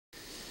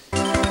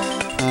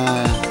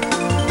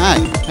Hi,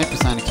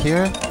 Hypersonic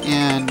here,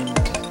 and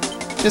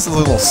just a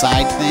little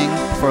side thing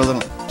for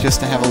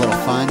just to have a little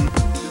fun.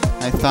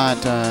 I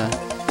thought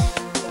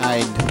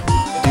I'd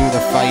do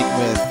the fight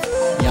with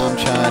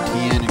Yamcha,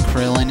 Tien, and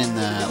Krillin in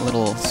the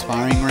little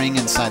sparring ring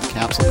inside the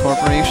Capsule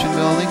Corporation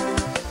building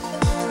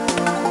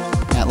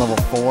at level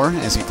 4,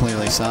 as you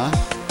clearly saw.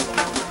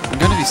 I'm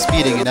going to be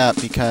speeding it up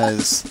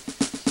because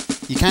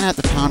you kind of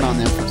have to pound on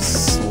them for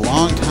a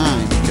long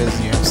time because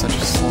you have such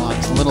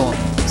a little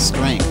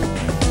strength.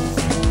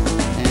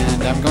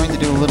 And I'm going to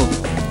do a little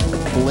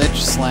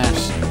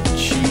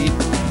glitch/cheat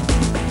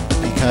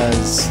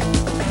because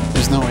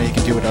there's no way you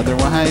can do it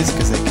otherwise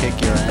because they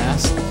kick your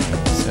ass.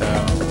 So,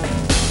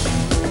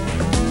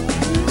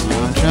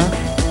 Yamcha.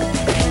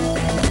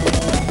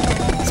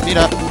 Speed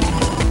up.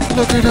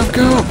 Look at him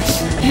go!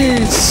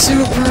 He's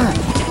super!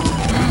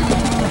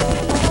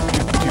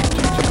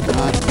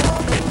 God.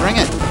 Bring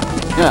it!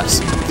 Yes,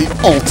 the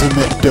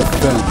ultimate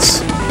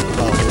defense.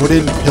 A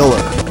wooden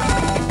pillar.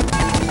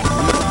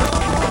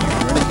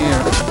 Right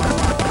here.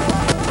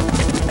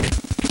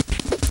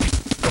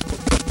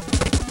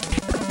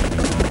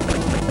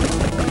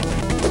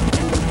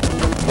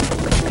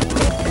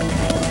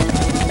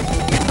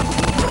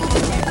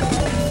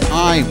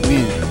 I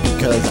win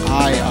because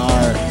I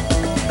are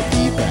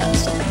the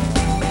best.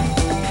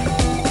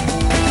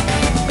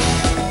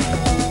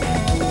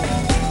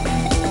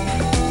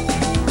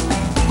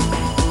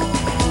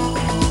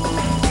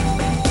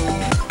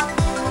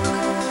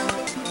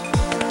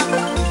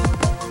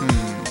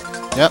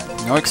 Yep,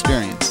 no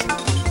experience.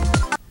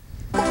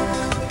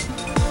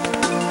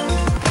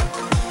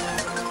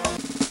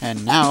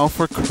 And now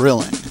for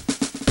Krillin.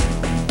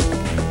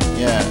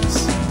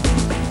 Yes.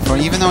 For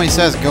even though he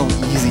says go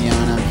easy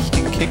on him, he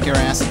can kick your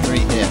ass in 3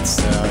 hits,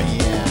 so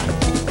yeah.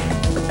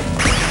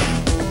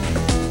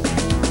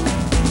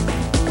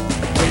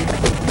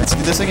 Let's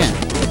do this again.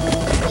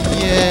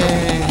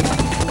 Yay!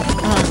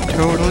 I'm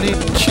totally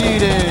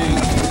cheating!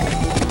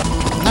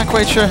 I'm not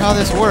quite sure how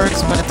this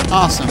works, but it's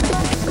awesome.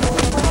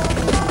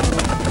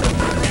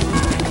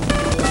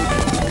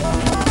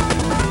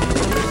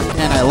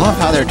 And I love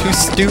how they're too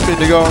stupid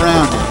to go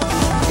around it.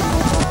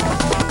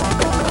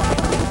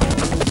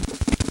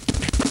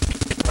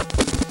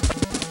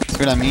 See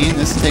what I mean?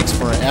 This takes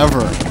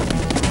forever.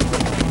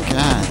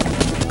 God.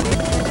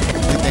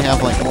 I think they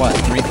have like, what,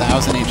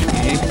 3,000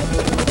 HP?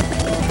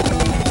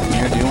 And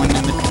you're doing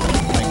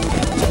like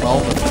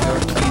 12 or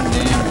 13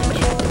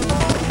 damage.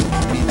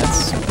 I mean,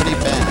 that's pretty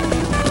bad.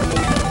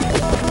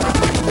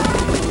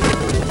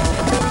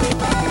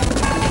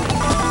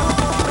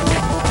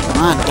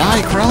 Come on,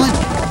 die, Krillin!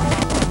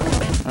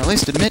 Or at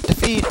least admit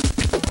defeat.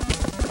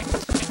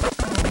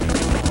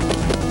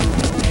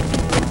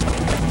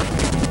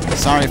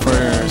 Sorry for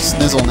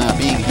Snizzle not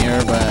being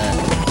here, but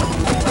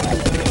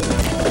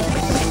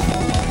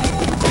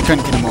I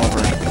couldn't get him over,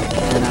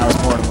 and I was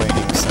bored of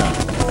waiting, so I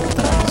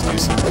thought I'd just do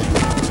something.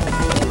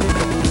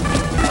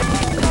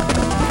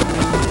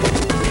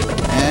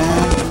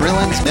 And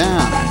Krillin's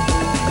down.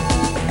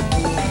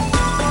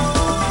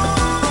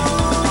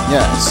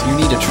 Yes, you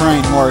need to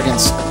train more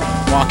against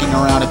walking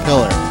around a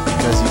pillar,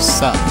 because you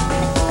suck.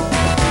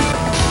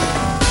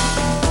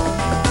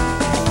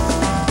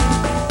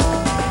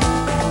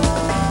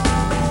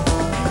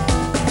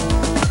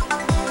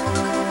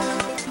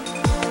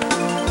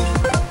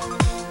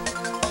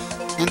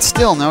 And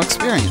still no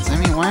experience. I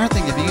mean, why aren't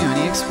they giving you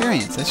any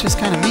experience? That's just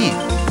kind of mean.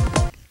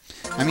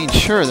 I mean,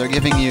 sure, they're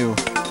giving you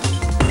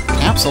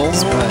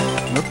capsules, but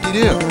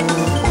whoop-de-doo.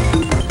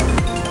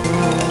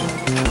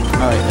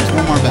 Alright, there's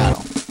one more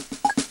battle.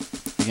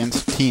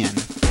 Against Tien.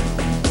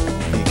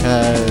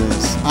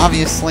 Because,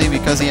 obviously,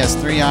 because he has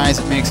 3 eyes,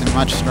 it makes him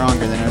much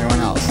stronger than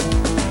everyone else.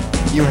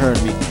 You heard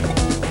me.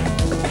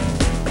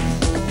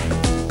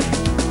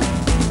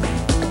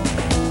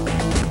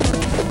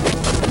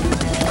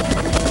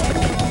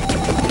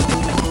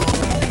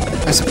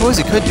 I suppose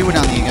you could do it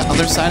on the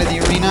other side of the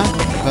arena,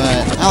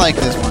 but I like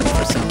this one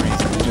for some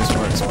reason. It just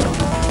works well.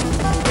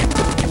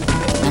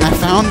 And I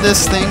found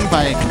this thing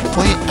by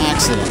complete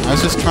accident. I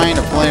was just trying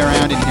to play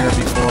around in here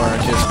before,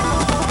 just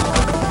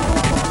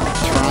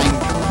trying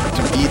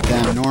to beat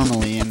them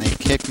normally, and they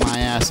kick my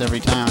ass every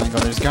time. I go,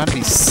 there's got to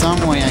be some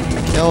way I can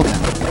kill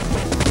them.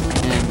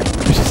 And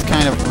I just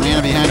kind of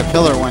ran behind a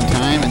pillar one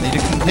time, and they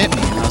just couldn't hit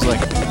me. And I was like,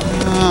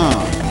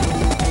 oh,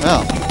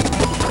 well,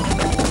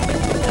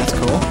 that's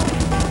cool.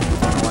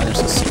 They're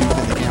so stupid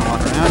they can't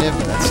walk around it,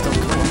 but that's still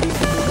cool.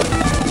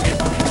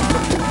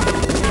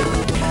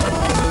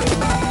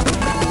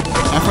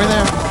 Halfway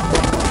there.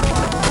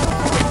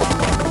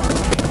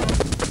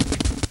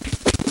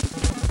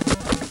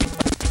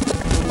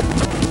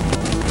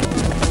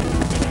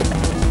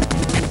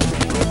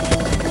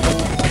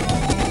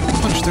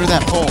 Punch through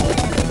that pole.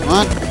 Come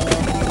on.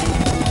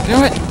 Do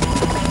it.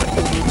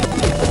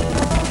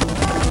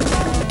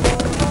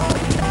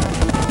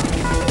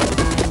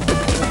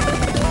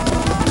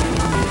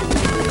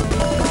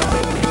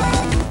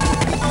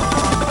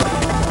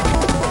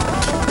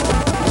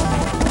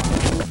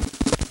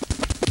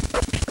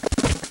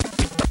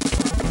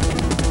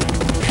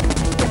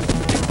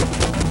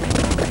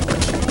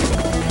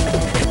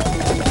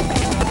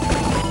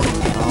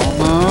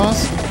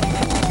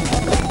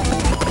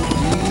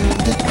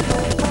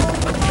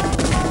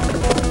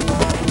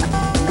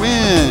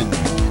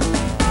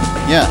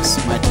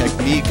 Yes, my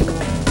technique of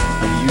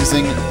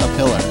using a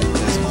pillar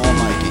is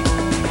almighty.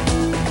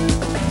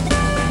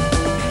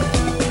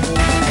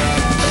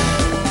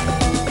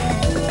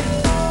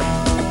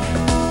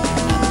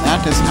 And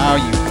that is how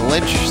you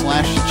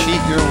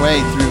glitch/cheat your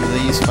way through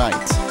these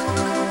fights.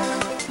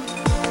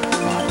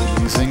 By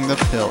using the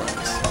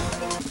pillars.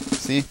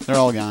 See? They're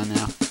all gone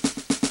now.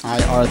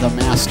 I are the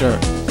master.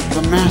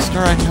 The master,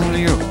 I tell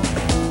you.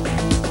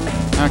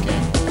 Okay.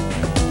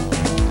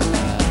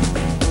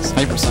 It's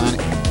hypersonic.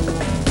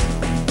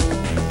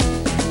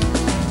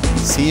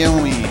 See you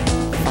when we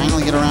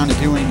finally get around to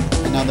doing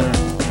another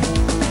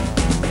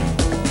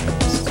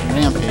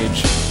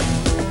rampage.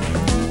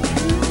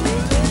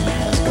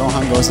 As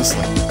Gohan goes to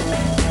sleep.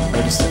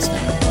 Or just sits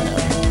down.